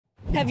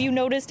Have you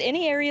noticed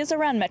any areas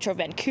around Metro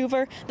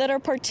Vancouver that are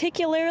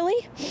particularly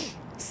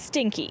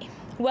stinky?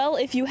 Well,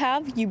 if you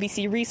have,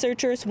 UBC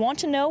researchers want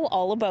to know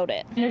all about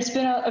it. And there's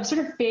been a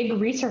sort of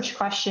big research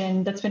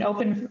question that's been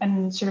open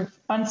and sort of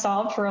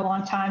unsolved for a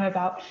long time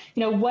about,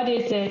 what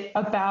is it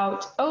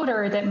about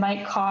odor that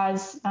might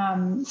cause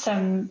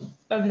some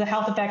of the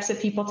health effects that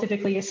people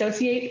typically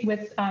associate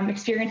with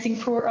experiencing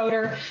poor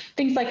odor,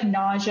 things like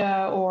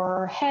nausea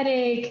or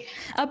headache.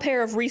 A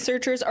pair of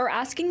researchers are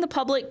asking the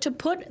public to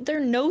put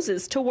their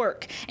noses to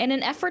work in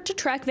an effort to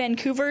track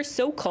Vancouver's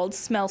so-called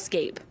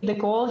smellscape. The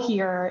goal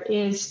here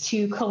is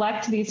to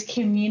collect these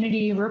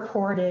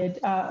community-reported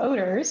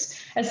odors,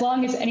 as well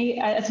as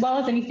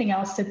anything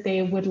else that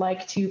they would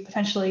like to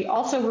potentially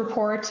also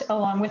report.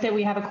 Along with it,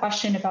 we have a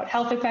question about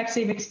health effects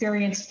they've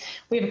experienced.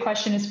 We have a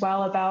question as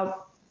well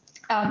about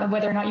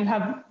whether or not you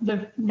have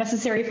the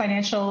necessary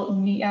financial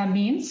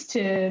means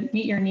to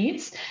meet your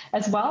needs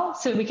as well,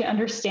 so we can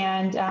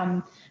understand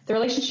the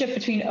relationship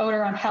between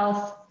odor on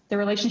health, the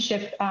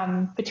relationship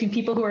between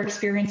people who are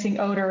experiencing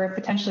odor and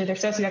potentially their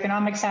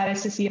socioeconomic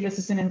status, to see if this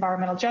is an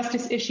environmental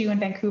justice issue in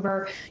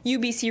Vancouver.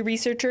 UBC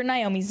researcher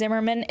Naomi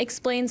Zimmerman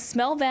explains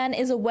SmellVan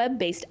is a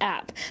web-based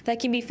app that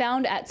can be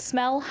found at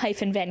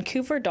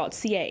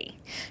smell-vancouver.ca.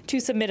 To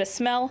submit a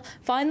smell,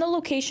 find the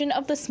location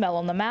of the smell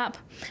on the map,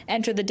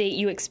 enter the date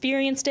you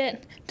experienced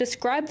it,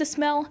 describe the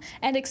smell,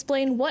 and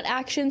explain what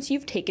actions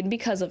you've taken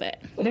because of it.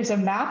 There's a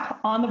map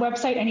on the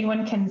website.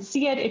 Anyone can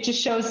see it. It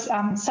just shows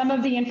some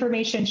of the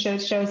information,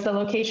 shows the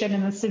location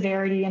and the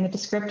severity and the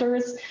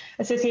descriptors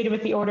associated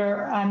with the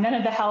odor. None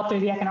of the health or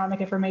the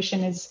economic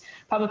information is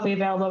publicly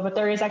available, but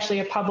there is actually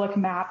a public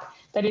map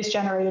that is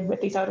generated with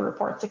these odor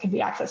reports that can be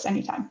accessed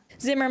anytime.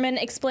 Zimmerman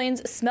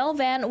explains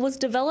SmellVan was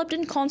developed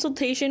in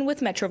consultation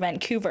with Metro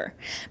Vancouver,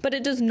 but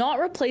it does not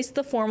replace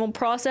the formal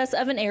process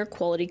of an air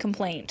quality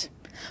complaint.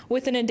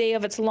 Within a day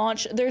of its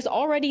launch, there's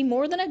already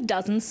more than a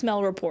dozen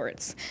smell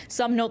reports.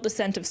 Some note the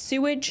scent of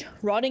sewage,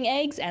 rotting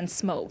eggs, and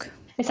smoke.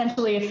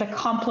 Essentially, it's a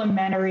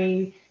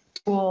complementary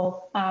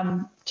tool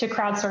to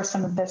crowdsource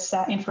some of this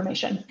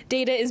information.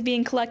 Data is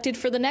being collected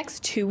for the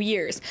next 2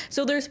 years,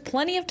 so there's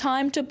plenty of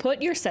time to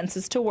put your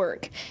senses to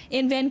work.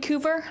 In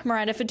Vancouver,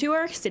 Miranda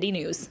Fatour, City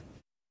News.